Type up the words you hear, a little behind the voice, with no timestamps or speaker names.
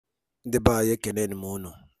Ndị be anyị ekeleni m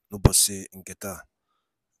unu n'ụbọchị nke taa.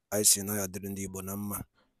 Anyị si na ya dịrị ndị Igbo na mma.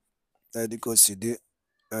 Dịka o si dị,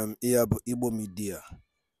 ihe a bụ Igbo midia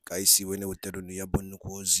ka anyị si wee na-ewetara unu ya bụ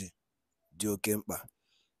nnukwu ozi dị oke mkpa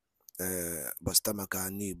gbasịta maka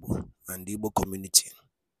ana Igbo and Igbo community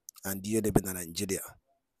and ihe na-ebe na Nigeria.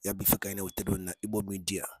 Ya bụ ife ka anyị na-ewetara unu na Igbo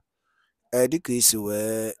midia. Dịka isi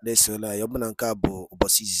wee na-esola anyị, ọ bụ na nke a bụ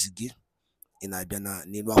ụbọchị izizi gị ị na-abịa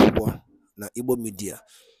n'ilu akwụkwọ na Igbo midia,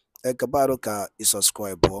 kabaru ka i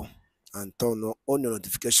subscribe and turn on your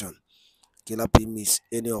notification ka ị lapụ miss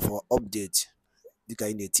any of our update dịka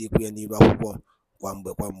anyị na-etikwu ya n'ilu akwụkwọ kwa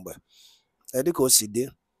mgbe. Dịka o si dị,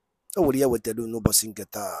 o nwere ya wetara n'ụbọchị nke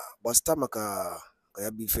taa gbasịta maka ka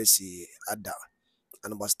ya bụ ife si ada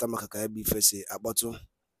and gbasịta maka ka ya bụ ife si akpọtụ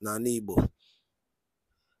n'ala Igbo.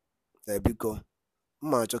 Biko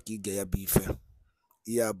mma achọ ka ige ya bụ ife.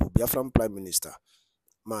 Ihe a bụ Biafran Prime Minister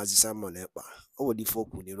Maazị Simon Ekpa. O nwere ife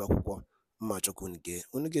okwu n'ilu akwụkwọ mma achọ ka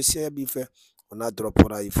unu ga-esi ya bụ ife ọ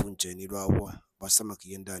na-adọrọpụrụ anyị ifu nche n'ilu akwụkwọ gbasịta maka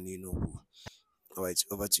ihe ndị a niile okwu. Alright,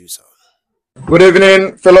 over to you, sir. Good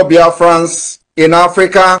evening, fellow Biafrans in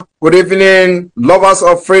Africa. Good evening, lovers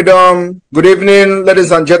of freedom. Good evening,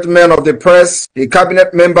 ladies and gentlemen of the press, the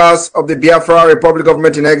cabinet members of the Biafra Republic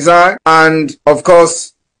Government in Exile, and of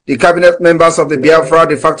course, the cabinet members of the Biafra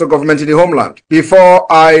de facto government in the homeland.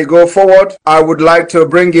 Before I go forward, I would like to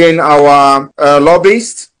bring in our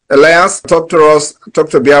lobbyist, Elias, talk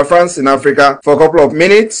to Biafrans in Africa for a couple of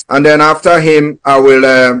minutes, and then after him, I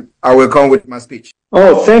will come with my speech.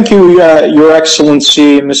 Oh, thank you, Your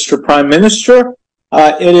Excellency, Mr. Prime Minister.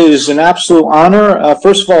 It is an absolute honor.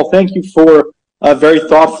 First of all, thank you for very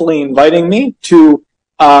thoughtfully inviting me to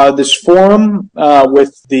this forum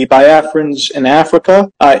with the Biafrans in Africa.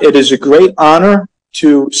 It is a great honor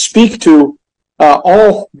to speak to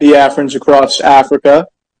all Biafrans across Africa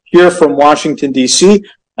here from Washington, D.C.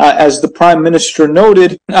 As the Prime Minister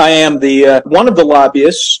noted, I am one of the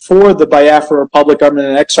lobbyists for the Biafra Republic Government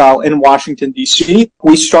in Exile in Washington, D.C.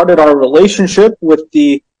 We started our relationship with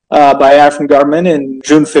the Biafran government in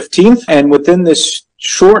June 15th, and within this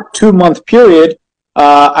short 2-month period,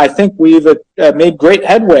 I think we've made great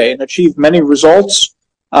headway and achieved many results,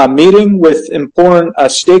 meeting with important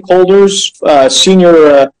stakeholders,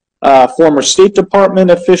 senior former State Department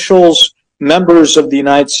officials, members of the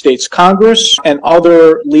United States Congress, and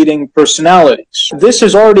other leading personalities. This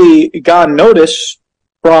has already gotten notice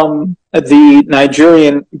from the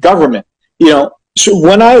Nigerian government. So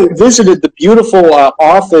when I visited the beautiful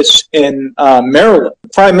office in Maryland,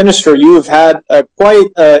 Prime Minister, you've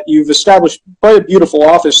established quite a beautiful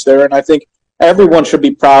office there, and I think everyone should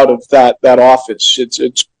be proud of that office.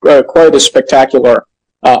 It's quite a spectacular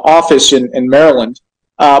office in Maryland.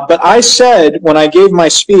 But I said when I gave my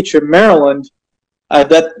speech in Maryland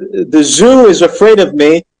that the zoo is afraid of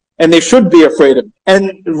me, and they should be afraid of me.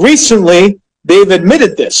 And recently, they've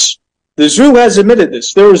admitted this. The zoo has admitted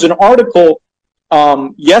this. There was an article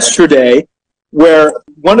yesterday where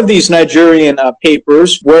one of these Nigerian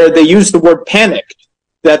papers where they used the word panicked,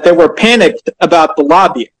 that they were panicked about the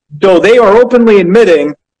lobbying. So they are openly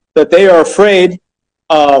admitting that they are afraid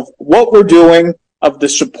of what we're doing, of the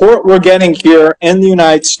support we're getting here in the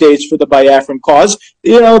United States for the Biafran cause.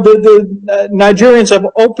 The Nigerians have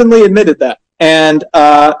openly admitted that. And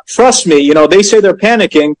trust me, they say they're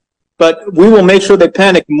panicking, but we will make sure they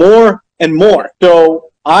panic more and more. So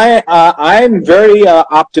I'm very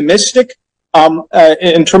optimistic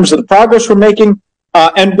in terms of the progress we're making.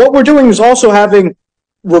 And what we're doing is also having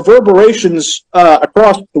reverberations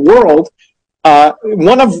across the world.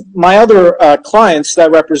 One of my other clients that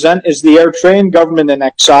I represent is the Eritrean government in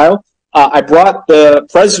exile. I brought the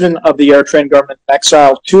president of the Eritrean government in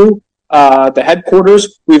exile to the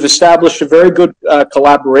headquarters. We've established a very good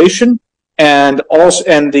collaboration, and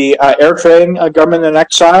the Eritrean government in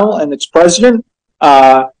exile and its president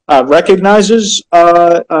recognizes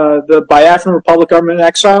the Biafran Republic government in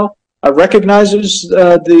exile, recognizes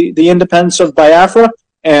the independence of Biafra.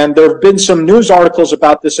 And there have been some news articles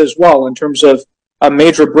about this as well in terms of a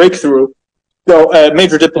major breakthrough, so a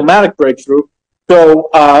major diplomatic breakthrough. So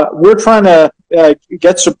we're trying to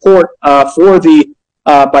get support for the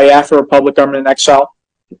Biafra Republic government in exile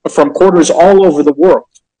from quarters all over the world,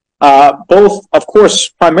 both, of course,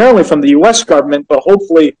 primarily from the U.S. government, but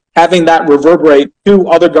hopefully having that reverberate to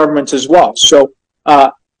other governments as well. So,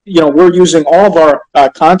 we're using all of our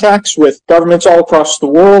contacts with governments all across the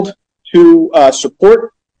world to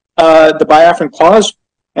support the Biafran cause,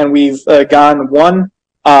 and we've gotten one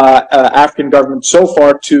African government so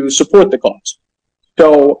far to support the cause.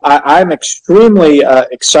 So I'm extremely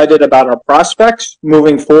excited about our prospects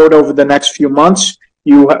moving forward over the next few months.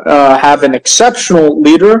 You have an exceptional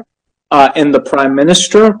leader in the Prime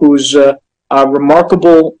Minister, who's a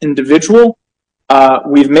remarkable individual.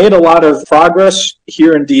 We've made a lot of progress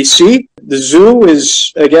here in D.C. The zoo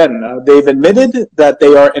is, again, they've admitted that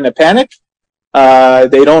they are in a panic.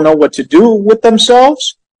 They don't know what to do with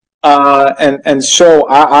themselves. And so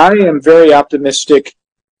I am very optimistic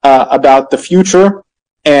about the future.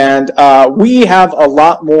 And we have a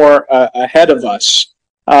lot more ahead of us.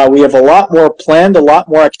 We have a lot more planned, a lot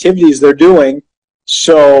more activities they're doing.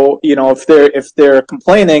 So, you know, if they're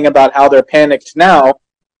complaining about how they're panicked now,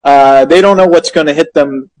 they don't know what's going to hit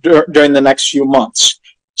them during the next few months.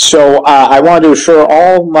 So I want to assure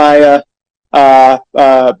all my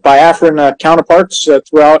Biafran counterparts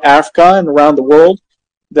throughout Africa and around the world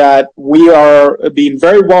that we are being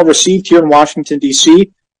very well received here in Washington,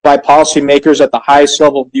 D.C. by policymakers at the highest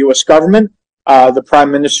level of the U.S. government. The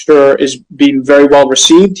Prime Minister is being very well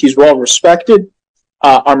received. He's well respected.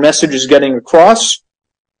 Our message is getting across.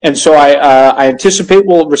 And so I anticipate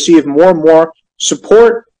we'll receive more and more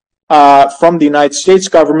support from the United States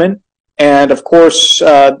government. And of course,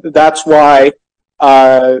 that's why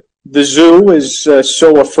the zoo is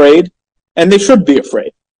so afraid. And they should be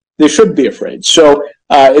afraid. They should be afraid. So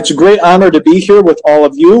it's a great honor to be here with all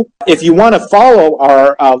of you. If you want to follow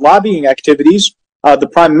our lobbying activities, the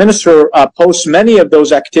Prime Minister posts many of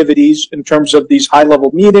those activities in terms of these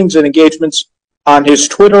high-level meetings and engagements on his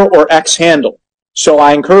Twitter or X handle. So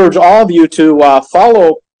I encourage all of you to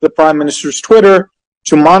follow the Prime Minister's Twitter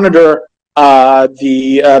to monitor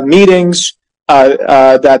the meetings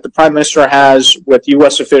that the Prime Minister has with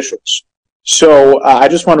U.S. officials. So I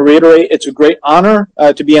just want to reiterate, it's a great honor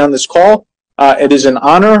to be on this call. It is an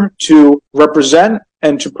honor to represent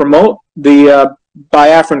and to promote the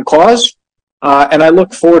Biafran cause. And I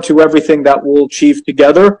look forward to everything that we'll achieve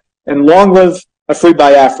together. And long live a free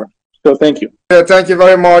Biafra. So thank you. Thank you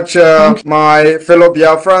very much, my fellow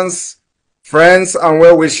Biafrans, friends, and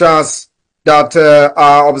well-wishers that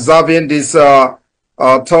are observing this tour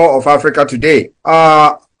of Africa today.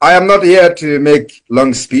 I am not here to make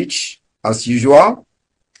long speech, as usual.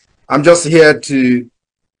 I'm just here to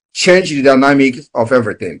change the dynamics of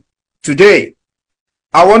everything. Today,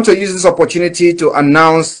 I want to use this opportunity to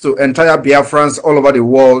announce to entire Biafrans all over the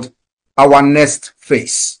world our next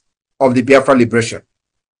phase of the Biafra liberation.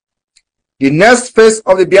 The next phase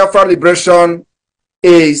of the Biafra liberation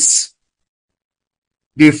is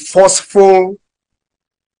the forceful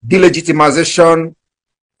delegitimization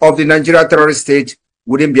of the Nigeria terrorist state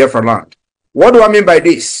within Biafra land. What do I mean by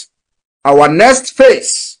this? Our next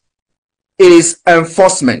phase is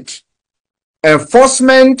enforcement.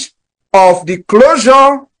 Enforcement of the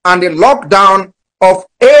closure and the lockdown of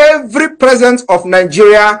every presence of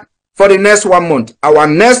Nigeria for the next 1 month. Our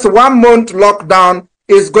next 1 month lockdown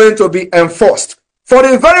is going to be enforced. For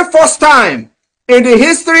the very first time in the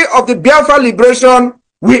history of the Biafra liberation,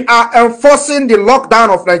 we are enforcing the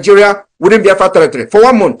lockdown of Nigeria within Biafra territory for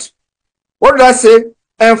 1 month. What did I say?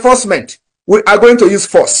 Enforcement. We are going to use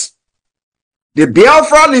force. The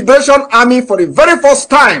Biafra Liberation Army, for the very first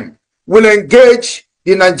time, will engage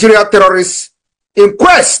the Nigeria terrorists in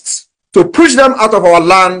quest to push them out of our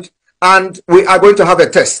land, and we are going to have a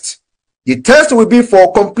test. The test will be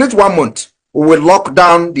for complete 1 month. We will lock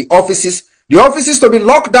down the offices. The offices to be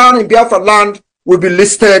locked down in Biafra land will be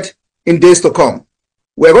listed in days to come.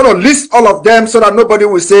 We're going to list all of them so that nobody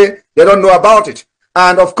will say they don't know about it.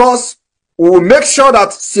 And of course, we will make sure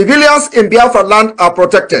that civilians in Biafra land are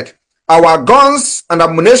protected. Our guns and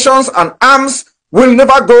ammunition and arms will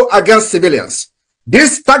never go against civilians.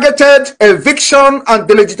 This targeted eviction and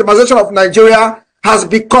delegitimization of Nigeria has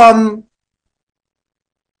become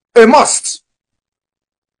a must.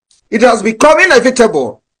 It has become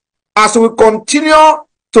inevitable as we continue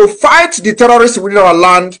to fight the terrorists within our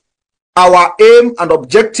land. Our aim and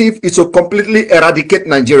objective is to completely eradicate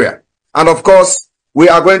Nigeria. And of course, we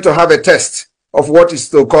are going to have a test of what is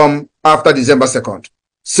to come after December 2nd.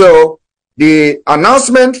 So the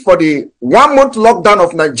announcement for the 1 month lockdown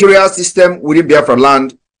of Nigeria system within Biafra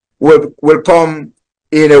land will come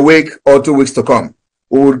in a week or 2 weeks to come.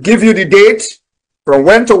 We will give you the date from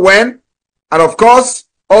when to when, and of course,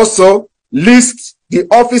 also list the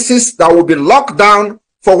offices that will be locked down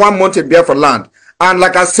for 1 month in Biafra land. And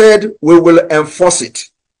like I said, we will enforce it.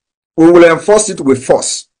 We will enforce it with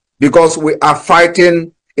force because we are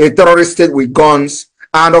fighting a terrorist state with guns.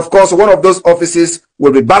 And of course, one of those offices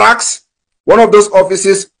will be barracks. One of those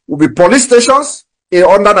offices will be police stations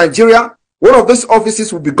under Nigeria. One of those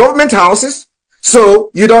offices will be government houses.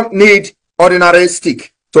 So you don't need ordinary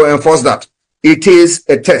stick to enforce that. It is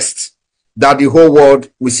a test that the whole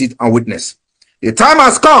world will sit and witness. The time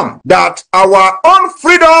has come that our own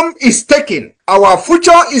freedom is taken. Our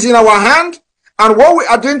future is in our hand. And what we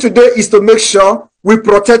are doing today is to make sure we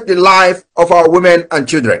protect the life of our women and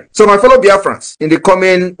children. So my fellow Biafrans, in the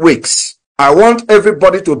coming weeks, I want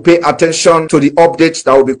everybody to pay attention to the updates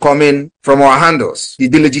that will be coming from our handles. The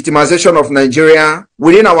delegitimization of Nigeria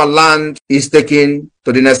within our land is taken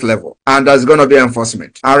to the next level. And there's going to be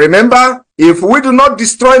enforcement. And remember, if we do not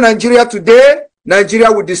destroy Nigeria today,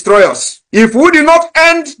 Nigeria will destroy us. If we do not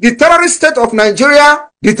end the terrorist state of Nigeria,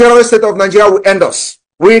 the terrorist state of Nigeria will end us.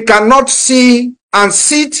 We cannot see and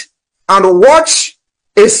sit and watch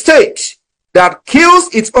a state that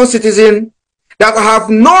kills its own citizen, that have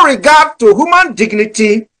no regard to human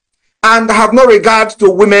dignity and have no regard to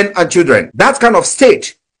women and children. That kind of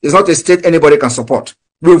state is not a state anybody can support.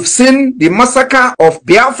 We've seen the massacre of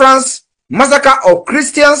Biafrans, massacre of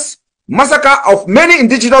Christians, massacre of many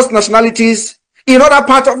indigenous nationalities in other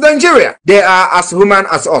parts of Nigeria. They are as human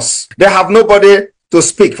as us. They have nobody to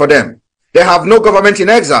speak for them. They have no government in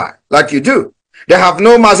exile like you do. They have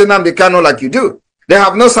no Mazi Nnamdi Kanu like you do. They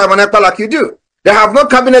have no Simon Ekpa like you do. They have no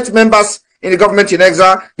cabinet members in the government in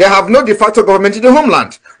exile. They have no de facto government in the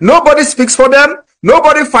homeland. Nobody speaks for them.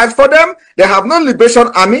 Nobody fights for them. They have no liberation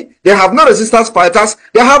army. They have no resistance fighters.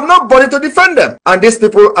 They have nobody to defend them. And these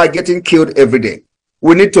people are getting killed every day.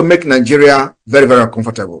 We need to make Nigeria very, very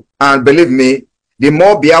uncomfortable. And believe me, the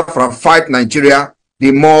more Biafra fight Nigeria,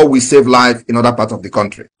 the more we save life in other parts of the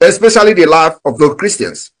country, especially the life of those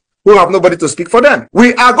Christians who have nobody to speak for them.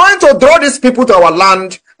 We are going to draw these people to our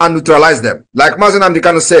land and neutralize them. Like Mazi Nnamdi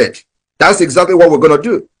Kanu said, that's exactly what we're going to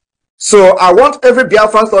do. So I want every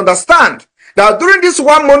Biafran to understand that during this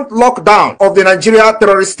 1 month lockdown of the Nigeria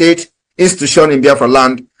terrorist state institution in Biafra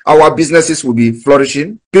land, our businesses will be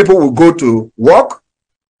flourishing. People will go to work.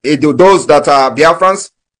 Those that are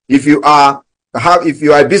Biafrans, if you are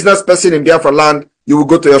a business person in Biafra land, you will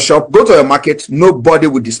go to your shop, go to your market. Nobody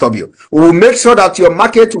will disturb you. We will make sure that your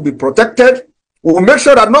market will be protected. We will make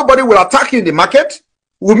sure that nobody will attack you in the market.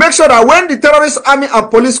 We will make sure that when the terrorist army and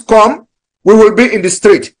police come, we will be in the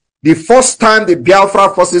street. The first time the Biafra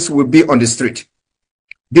forces will be on the street.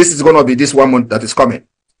 This is going to be this 1 month that is coming.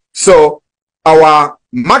 So our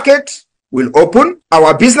market will open.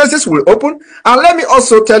 Our businesses will open. And let me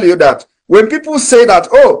also tell you that when people say that,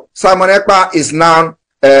 oh, Simon Ekpa is now,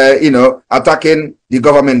 attacking the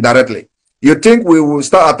government directly, you think we will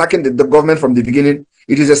start attacking the government from the beginning?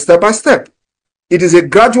 It is a step-by-step. It is a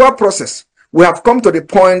gradual process. We have come to the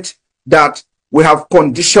point that we have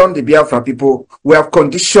conditioned the Biafra people. We have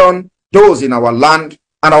conditioned those in our land,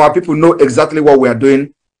 and our people know exactly what we are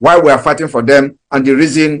doing, why we are fighting for them, and the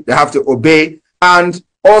reason they have to obey, and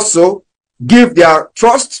also give their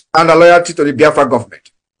trust and their loyalty to the Biafra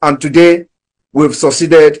government. And today, we've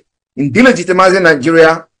succeeded in delegitimizing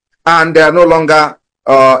Nigeria, and they are no longer,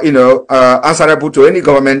 answerable to any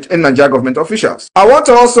government, any Nigerian government officials. I want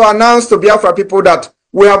to also announce to Biafra people that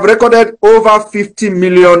we have recorded over 50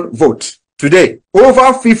 million votes today.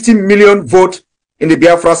 Over 50 million votes in the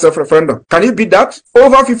Biafra self-referendum. Can you beat that?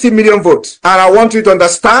 Over 50 million votes. And I want you to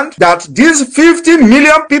understand that these 50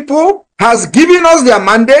 million people has given us their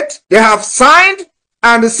mandate. They have signed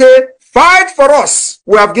and they say, fight for us.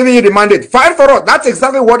 We have given you the mandate. Fight for us. That's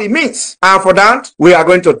exactly what it means. And for that, we are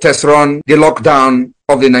going to test run the lockdown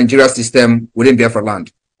of the Nigeria system within Biafra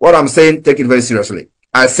land. What I'm saying, take it very seriously.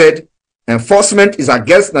 I said enforcement is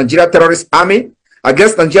against Nigeria terrorist army,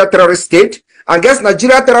 against Nigeria terrorist state, against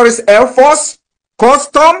Nigeria terrorist air force,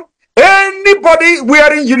 custom, anybody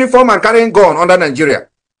wearing uniform and carrying gun under Nigeria.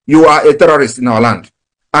 You are a terrorist in our land.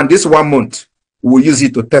 And this 1 month, we will use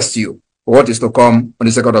it to test you. What is to come on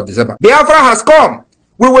the 2nd of December. Biafra has come.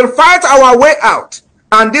 We will fight our way out.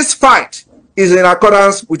 And this fight is in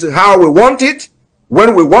accordance with how we want it,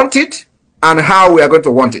 when we want it, and how we are going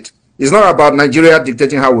to want it. It's not about Nigeria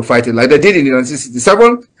dictating how we fight it, like they did in 1967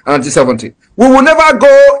 and 1970. We will never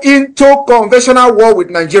go into conventional war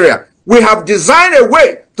with Nigeria. We have designed a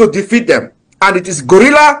way to defeat them. And it is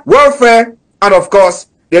guerrilla warfare. And of course,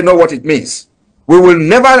 they know what it means. We will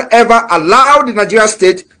never ever allow the Nigeria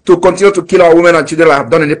state to continue to kill our women and children like I have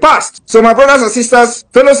done in the past. So my brothers and sisters,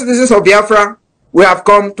 fellow citizens of Biafra, we have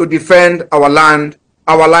come to defend our land,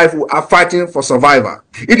 our life. We are fighting for survival.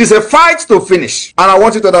 It is a fight to finish. And I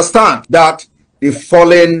want you to understand that the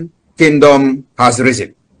fallen kingdom has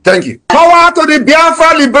risen. Thank you. Power to the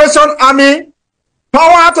Biafra Liberation Army.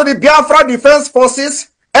 Power to the Biafra Defense Forces.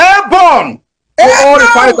 Airborne to all the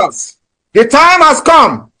fighters. The time has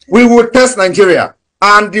come. We will test Nigeria,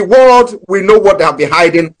 and the world will know what they have been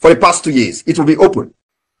hiding for the past 2 years. It will be open.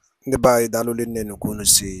 The by Dalulin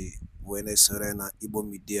Nukunusi, when I surrender IGBO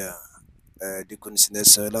media, the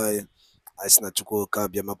Kunsinesala, anyị sị na Chukwuka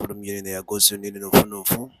abịa mapụrụ mmiri na ya gozie niile n'ofu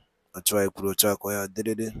n'ofu. Otu anyị kwuru otu a ka ya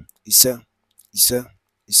dịrịrị. Ise ise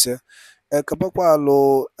ise kapakwa alụ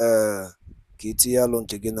ka itinye alụ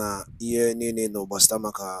nke gị na ihe niile na gbasara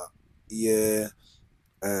maka ihe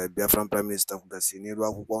Biafran Prime Minister kwugasị n'iru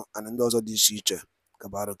akwụkwọ ana ndị ọzọ dị iche iche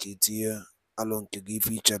kabarụ ka itinye alụ nke gị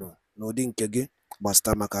ife ichere n'ụdị nke gị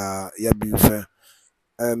gbasara maka ya bụ ife.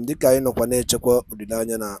 Dịka anyị nọkwa na-echekwa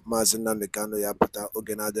olileanya na Maazị Nnamdi Kanu ya pụta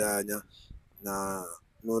oge na-adịghị anya na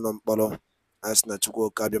n'ụlọ mkpọrọ, anyị sị na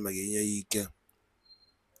Chukwuka abịa maka inye ya ike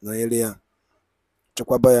nọnyere ya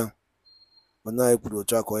chekwaba ya mana anyị kwuru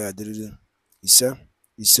otu a ka ọ ya dịrịrị. Ise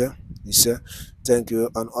ise ise. Thank you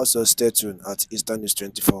and also stay tuned at Eastern News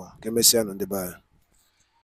 24. Ka emesịa nụ ndị be anyị.